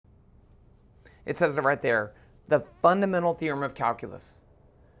It says it right there. The fundamental theorem of calculus.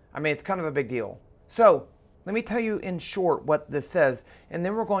 I mean, it's kind of a big deal. So let me tell you in short what this says, and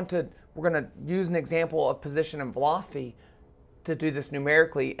then we're going to use an example of position and velocity to do this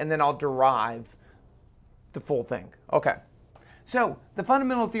numerically, and then I'll derive the full thing. Okay. So the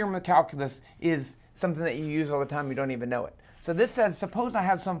fundamental theorem of calculus is something that you use all the time, you don't even know it. So this says, suppose I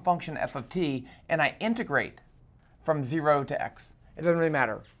have some function f of t, and I integrate from 0 to x. It doesn't really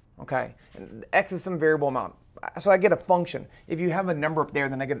matter, okay? And x is some variable amount. So I get a function. If you have a number up there,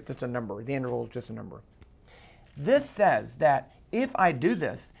 then I get just a number. The integral is just a number. This says that if I do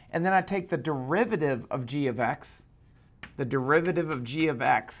this, and then I take the derivative of g of x, the derivative of g of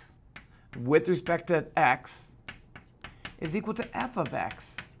x with respect to x is equal to f of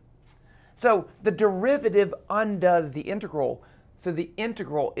x. So the derivative undoes the integral, so the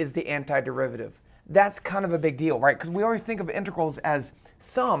integral is the antiderivative. That's kind of a big deal, right? Because we always think of integrals as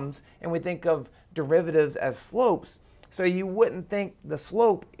sums, and we think of derivatives as slopes. So you wouldn't think the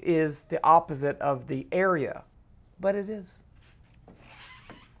slope is the opposite of the area, but it is.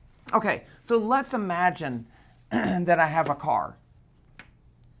 Okay, so let's imagine that I have a car.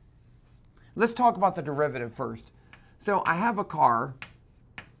 Let's talk about the derivative first. So I have a car,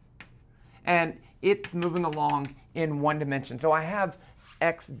 and it's moving along in one dimension. So I have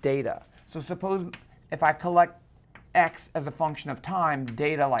x data. So suppose if I collect x as a function of time,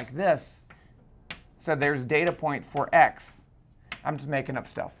 data like this, so there's data point for x. I'm just making up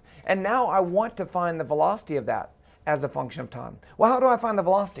stuff. And now I want to find the velocity of that as a function of time. Well, how do I find the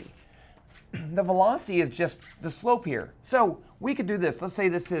velocity? The velocity is just the slope here. So we could do this. Let's say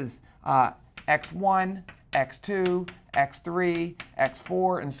this is x1, x2, x3,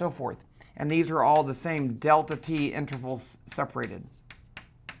 x4, and so forth. And these are all the same delta t intervals separated.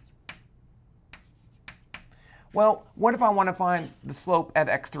 Well, what if I want to find the slope at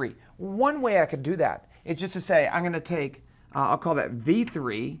x3? One way I could do that is just to say I'm going to take, I'll call that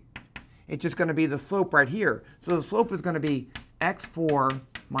v3. It's just going to be the slope right here. So the slope is going to be x4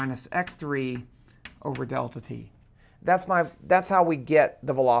 minus x3 over delta t. That's how we get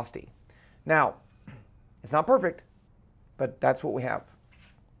the velocity. Now, it's not perfect, but that's what we have.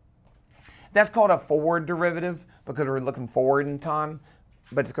 That's called a forward derivative because we're looking forward in time,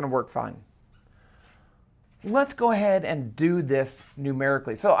 but it's going to work fine. Let's go ahead and do this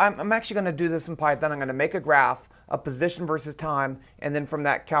numerically. So I'm actually going to do this in Python. I'm going to make a graph of position versus time, and then from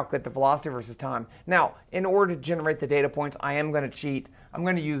that calculate the velocity versus time. Now, in order to generate the data points, I am going to cheat. I'm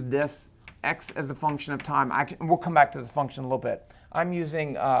going to use this x as a function of time. We'll come back to this function in a little bit. I'm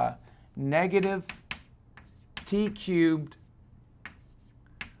using negative t cubed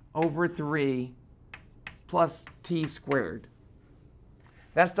over 3 plus t squared.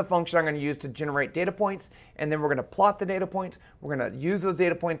 That's the function I'm going to use to generate data points, and then we're going to plot the data points. We're going to use those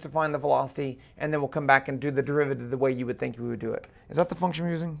data points to find the velocity, and then we'll come back and do the derivative the way you would think we would do it. Is that the function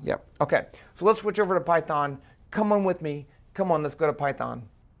we're using? Yep. Okay. So let's switch over to Python. Come on with me. Come on, let's go to Python.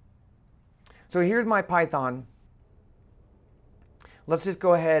 So here's my Python. Let's just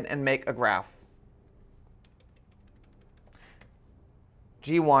go ahead and make a graph.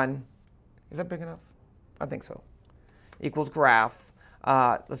 G1, is that big enough? I think so. Equals graph.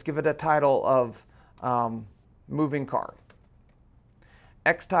 Let's give it a title of moving car.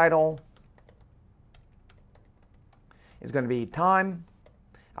 X title is going to be time.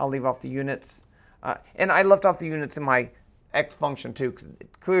 I'll leave off the units. And I left off the units in my x function too, because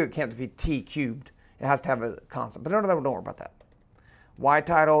clearly it can't be t cubed. It has to have a constant. But don't worry about that. Y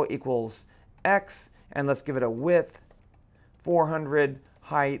title equals x, and let's give it a width, 400,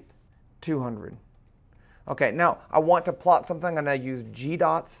 height, 200. Okay, now I want to plot something. I'm going to use g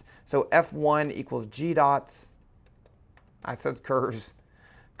dots. So f1 equals g dots. I said curves.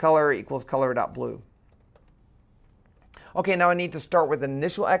 Color equals color.blue. Okay, now I need to start with an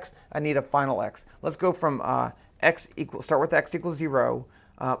initial x. I need a final x. Let's go from start with x equals 0.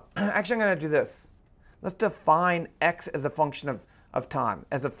 Actually, I'm going to do this. Let's define x as a function of time,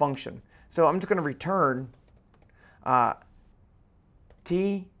 as a function. So I'm just going to return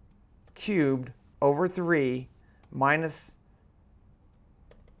t cubed over 3 minus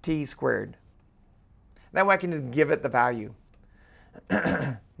t squared. That way I can just give it the value.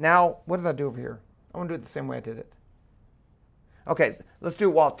 Now, what did I do over here? I want to do it the same way I did it. Okay, let's do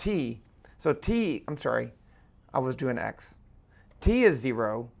it while t. So t, I'm sorry, I was doing x. T is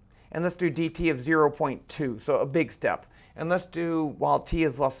 0, and let's do dt of 0.2, so a big step. And let's do while t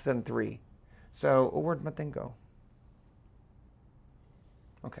is less than 3. So, where'd my thing go?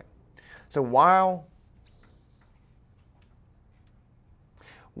 Okay. So while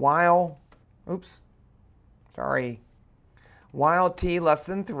t less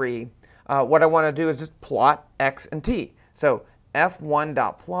than 3, what I want to do is just plot x and t. So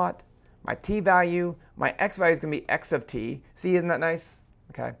f1.plot, my t value, my x value is going to be x of t. See, isn't that nice?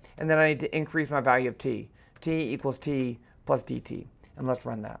 Okay. And then I need to increase my value of t. T equals t plus dt. And let's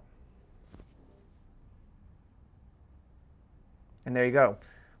run that. And there you go.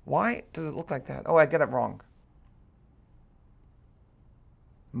 Why does it look like that? Oh, I get it wrong.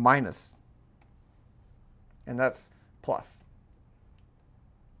 Minus. And that's plus.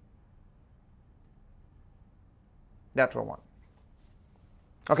 That's what I want.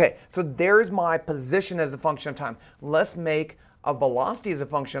 Okay, so there's my position as a function of time. Let's make a velocity as a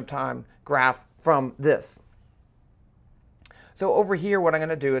function of time graph from this. So over here, what I'm going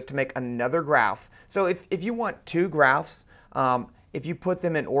to do is to make another graph. So if you want two graphs, if you put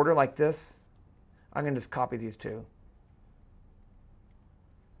them in order like this, I'm going to just copy these two.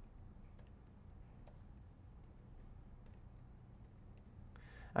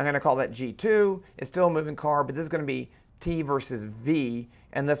 I'm going to call that G2. It's still a moving car, but this is going to be T versus V.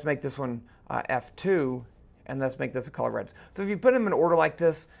 And let's make this one F2, and let's make this a color red. So if you put them in order like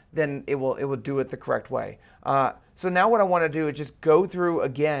this, then it will do it the correct way. So now what I want to do is just go through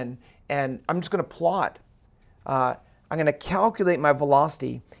again, and I'm just going to plot. I'm going to calculate my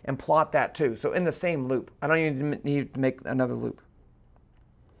velocity and plot that too. So in the same loop. I don't even need to make another loop.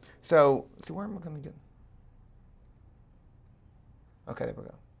 So where am I going to get? Okay, there we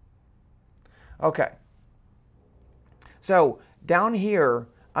go. Okay. So down here,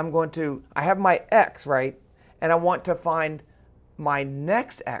 I have my x, right? And I want to find my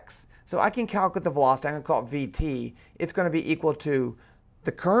next x. So I can calculate the velocity. I'm going to call it vt. It's going to be equal to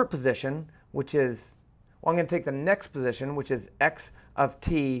the current position, which is, well, I'm going to take the next position, which is x of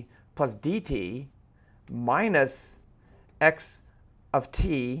t plus dt, minus x of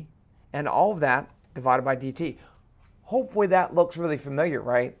t, and all of that divided by dt. Hopefully that looks really familiar,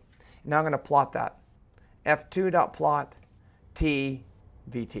 right? Now I'm going to plot that. f2.plot t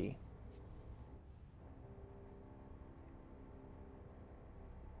vt.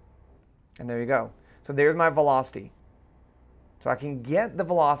 And there you go. So there's my velocity. So I can get the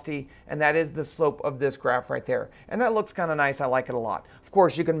velocity, and that is the slope of this graph right there. And that looks kind of nice. I like it a lot. Of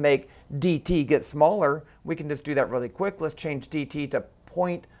course, you can make dt get smaller. We can just do that really quick. Let's change dt to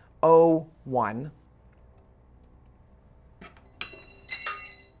 0.01.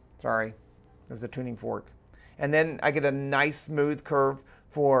 Sorry, there's the tuning fork. And then I get a nice smooth curve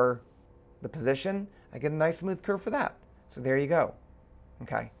for the position. I get a nice smooth curve for that. So there you go.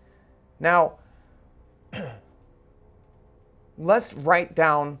 Okay. Now, let's write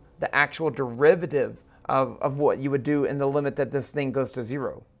down the actual derivative of what you would do in the limit that this thing goes to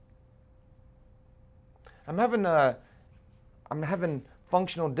 0. I'm having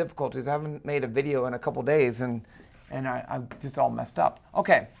functional difficulties. I haven't made a video in a couple days, and I'm just all messed up.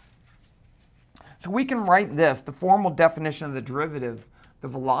 Okay. So we can write this, the formal definition of the derivative, the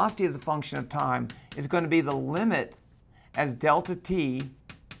velocity as a function of time, is going to be the limit as delta t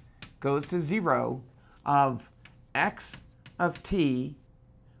goes to 0 of x of t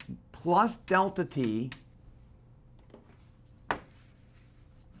plus delta t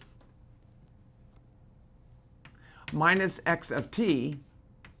minus x of t,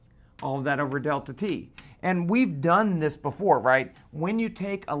 all of that over delta t. And we've done this before, right? When you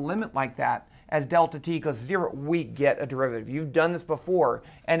take a limit like that, as delta t equals 0, we get a derivative. You've done this before.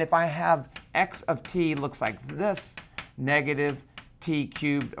 And if I have x of t looks like this, negative t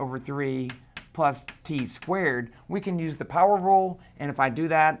cubed over 3 plus t squared, we can use the power rule. And if I do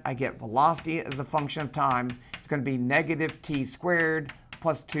that, I get velocity as a function of time. It's going to be negative t squared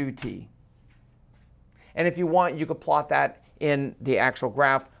plus 2t. And if you want, you could plot that in the actual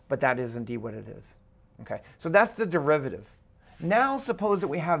graph, but that is indeed what it is. Okay, so that's the derivative. Now suppose that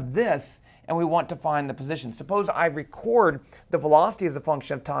we have this, and we want to find the position. Suppose I record the velocity as a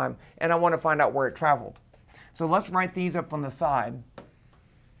function of time, and I want to find out where it traveled. So let's write these up on the side,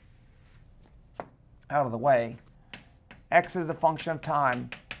 out of the way. X as a function of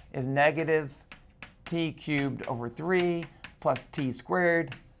time is negative t cubed over 3 plus t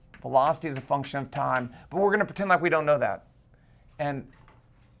squared. Velocity is a function of time, but we're going to pretend like we don't know that. And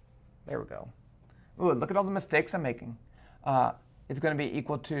there we go. Ooh, look at all the mistakes I'm making. It's going to be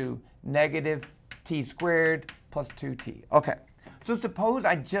equal to negative t squared plus 2t. Okay, so suppose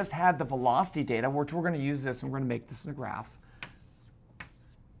I just had the velocity data, which we're going to use this, and we're going to make this in a graph.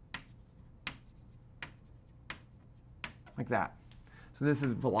 Like that. So this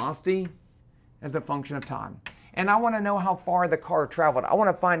is velocity as a function of time. And I want to know how far the car traveled. I want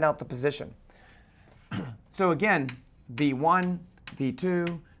to find out the position. So again, v1,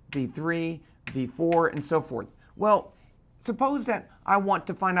 v2, v3, v4, and so forth. Well, suppose that I want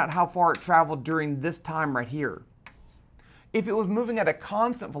to find out how far it traveled during this time right here. If it was moving at a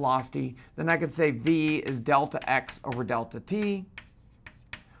constant velocity, then I could say v is delta x over delta t,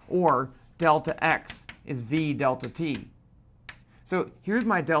 or delta x is v delta t. So here's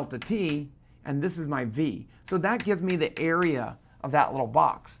my delta t, and this is my v. So that gives me the area of that little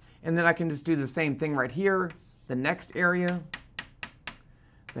box. And then I can just do the same thing right here, the next area,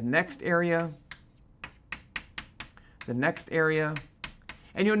 the next area, the next area.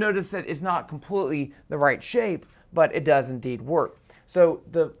 And you'll notice that it's not completely the right shape, but it does indeed work. So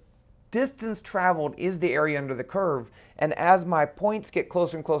the distance traveled is the area under the curve, and as my points get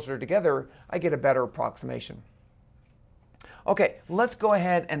closer and closer together, I get a better approximation. Okay, let's go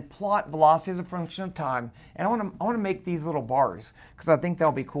ahead and plot velocity as a function of time, and I want to make these little bars because I think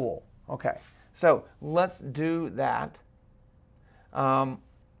they'll be cool. Okay, so let's do that. So I'm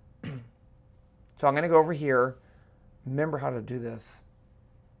going to go over here. Remember how to do this.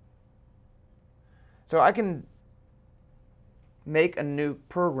 So I can make a new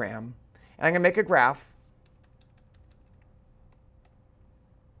program, and I'm going to make a graph.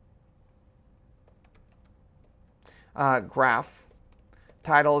 Graph.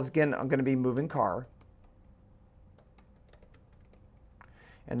 Title is, again, I'm going to be moving car.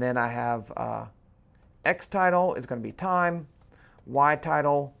 And then I have X title is going to be time. Y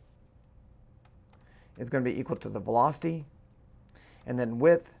title is going to be equal to the velocity. And then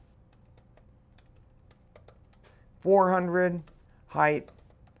width, 400, height,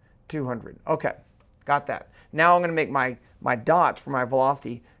 200. Okay, got that. Now I'm going to make my dots for my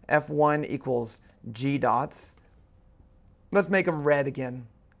velocity. F1 equals G dots. Let's make them red again.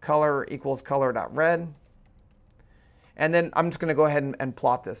 Color equals color.red. And then I'm just going to go ahead and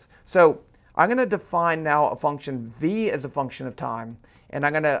plot this. So I'm going to define now a function v as a function of time. And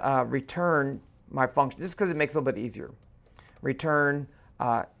I'm going to return my function, just because it makes it a little bit easier. Return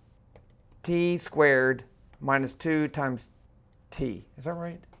t squared minus 2 times t. Is that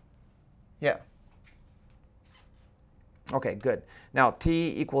right? Yeah. Okay, good. Now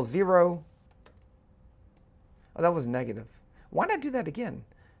t equals 0. Oh, that was negative. Why not do that again?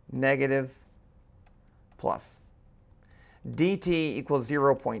 Negative plus. dt equals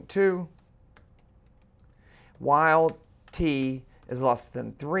 0.2. While t is less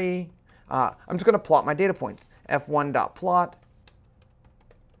than 3. I'm just going to plot my data points. f1.plot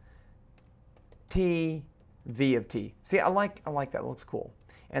t v of t. See, I like that. It looks cool.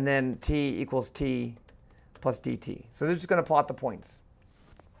 And then t equals t plus dt. So they're just going to plot the points.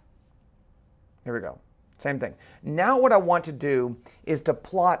 Here we go. Same thing. Now what I want to do is to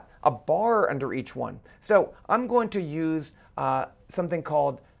plot a bar under each one. So I'm going to use something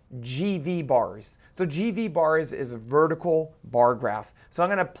called GV bars. So GV bars is a vertical bar graph. So I'm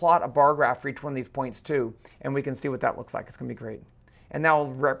going to plot a bar graph for each one of these points too, and we can see what that looks like. It's going to be great. And that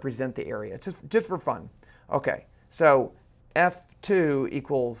will represent the area, just for fun. Okay, so F2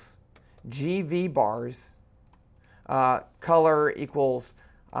 equals GV bars. Color equals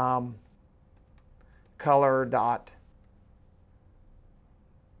color dot.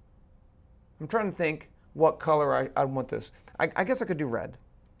 I'm trying to think what color I want this. I guess I could do red.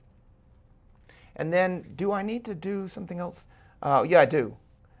 And then, do I need to do something else? Yeah, I do.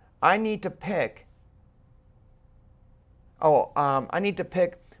 I need to pick. I need to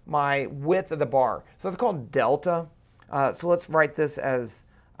pick my width of the bar. So it's called delta. So let's write this as.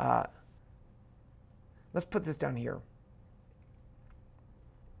 Let's put this down here.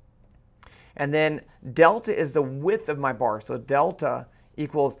 And then delta is the width of my bar. So delta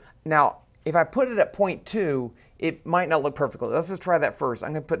equals, now if I put it at 0.2, it might not look perfectly. Let's just try that first.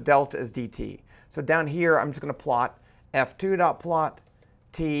 I'm going to put delta as dt. So down here, I'm just going to plot f2.plot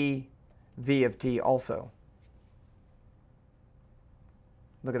t v of t also.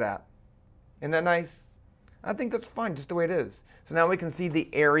 Look at that. Isn't that nice? I think that's fine, just the way it is. So now we can see the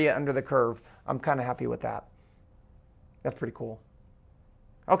area under the curve. I'm kind of happy with that. That's pretty cool.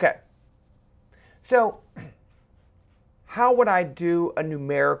 Okay. So how would I do a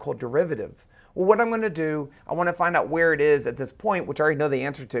numerical derivative? Well, what I'm going to do, I want to find out where it is at this point, which I already know the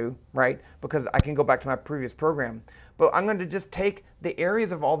answer to, right? Because I can go back to my previous program. But I'm going to just take the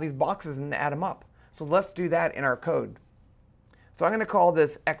areas of all these boxes and add them up. So let's do that in our code. So I'm going to call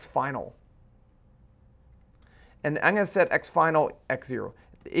this x final. And I'm going to set x final x0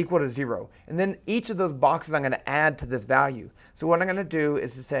 equal to 0. And then each of those boxes I'm going to add to this value. So what I'm going to do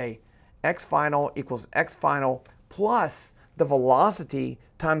is to say x final equals x final plus the velocity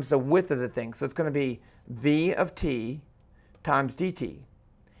times the width of the thing. So it's going to be v of t times dt.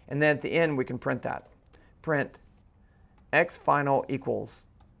 And then at the end, we can print that. Print x final equals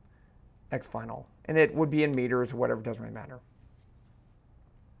x final. and it would be in meters or whatever, doesn't really matter.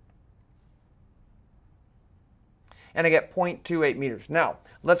 And I get 0.28 meters. Now,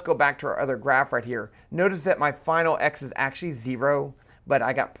 let's go back to our other graph right here. Notice that my final x is actually 0, but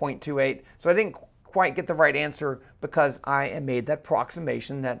I got 0.28. So I didn't quite get the right answer because I made that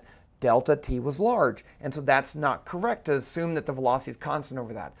approximation that delta t was large. And so that's not correct to assume that the velocity is constant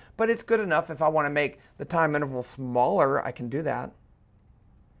over that. But it's good enough. If I want to make the time interval smaller, I can do that.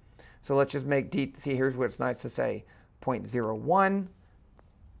 So let's just make d, see, here's what's nice to say, 0.01.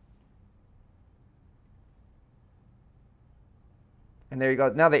 And there you go.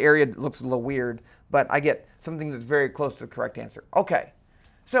 Now the area looks a little weird, but I get something that's very close to the correct answer. Okay,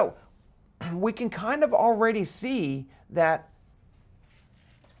 so we can kind of already see that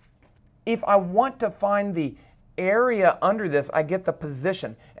if I want to find the area under this, I get the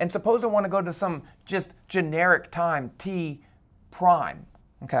position. And suppose I want to go to some just generic time, t prime,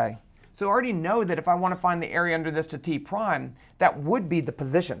 okay? So I already know that if I want to find the area under this to t prime, that would be the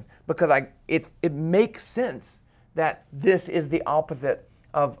position, because it makes sense that this is the opposite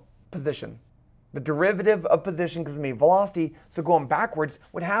of position. The derivative of position gives me velocity, so going backwards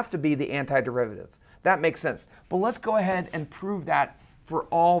would have to be the antiderivative. That makes sense. But let's go ahead and prove that for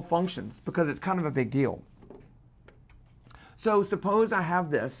all functions, because it's kind of a big deal. So suppose I have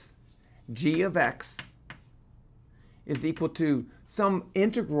this, g of x is equal to some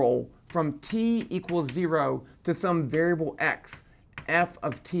integral from t equals 0 to some variable x, f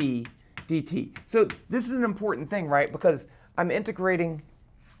of t dt. So this is an important thing, right? Because I'm integrating,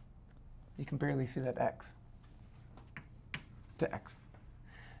 you can barely see that x, to x.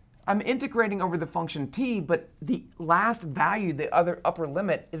 I'm integrating over the function t, but the last value, the other upper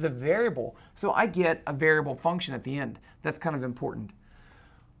limit, is a variable. So I get a variable function at the end. That's kind of important.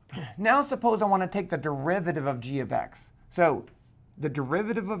 Now suppose I want to take the derivative of g of x. So the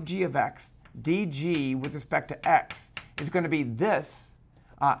derivative of g of x, dg with respect to x, is going to be this.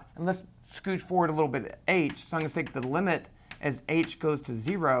 And let's scooch forward a little bit h. So I'm going to take the limit as h goes to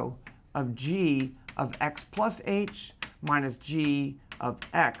 0 of g of x plus h minus g of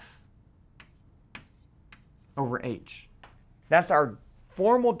x over h. That's our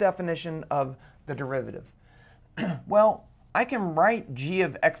formal definition of the derivative. Well, I can write g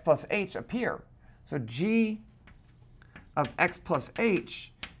of x plus h up here. So g of x plus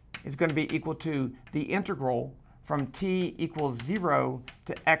h is going to be equal to the integral from t equals 0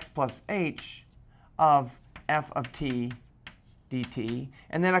 to x plus h of f of t dt.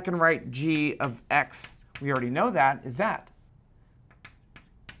 And then I can write g of x, we already know that, is that.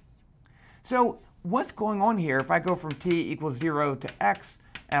 So what's going on here if I go from t equals 0 to x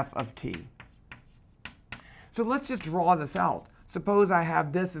f of t? So let's just draw this out. Suppose I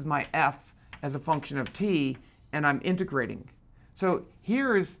have this as my f as a function of t, and I'm integrating. So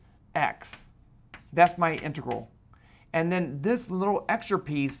here's x. That's my integral. And then this little extra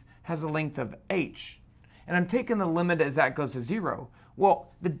piece has a length of h. And I'm taking the limit as that goes to 0.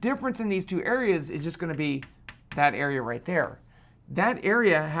 Well, the difference in these two areas is just going to be that area right there. That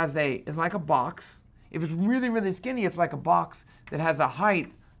area is like a box. If it's really, really skinny, it's like a box that has a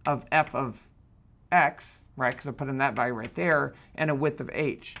height of f of x, right? Because I put in that value right there, and a width of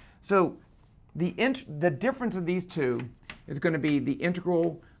h. So the difference of these two is going to be the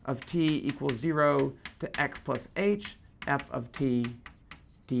integral of t equals 0 to x plus h, f of t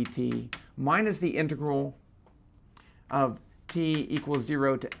dt, minus the integral of t equals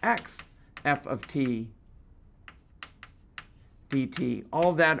 0 to x, f of t dt,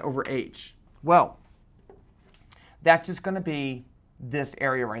 all of that over h. Well, that's just going to be this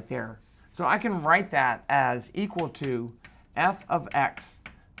area right there. So I can write that as equal to f of x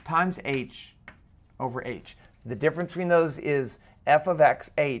times h over h. The difference between those is f of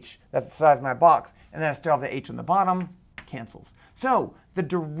x, h, that's the size of my box, and then I still have the h on the bottom, cancels. So the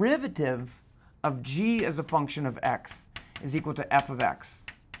derivative of g as a function of x is equal to f of x.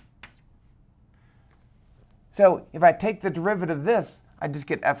 So if I take the derivative of this, I just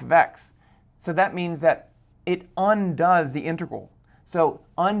get f of x. So that means that it undoes the integral. So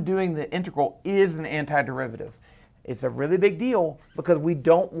undoing the integral is an antiderivative. It's a really big deal because we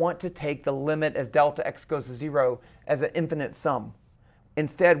don't want to take the limit as delta x goes to 0 as an infinite sum.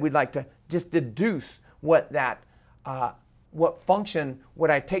 Instead, we'd like to just deduce what function would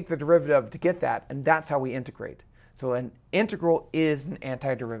I take the derivative of to get that, and that's how we integrate. So an integral is an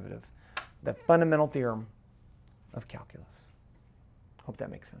antiderivative, the fundamental theorem of calculus. Hope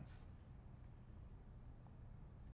that makes sense.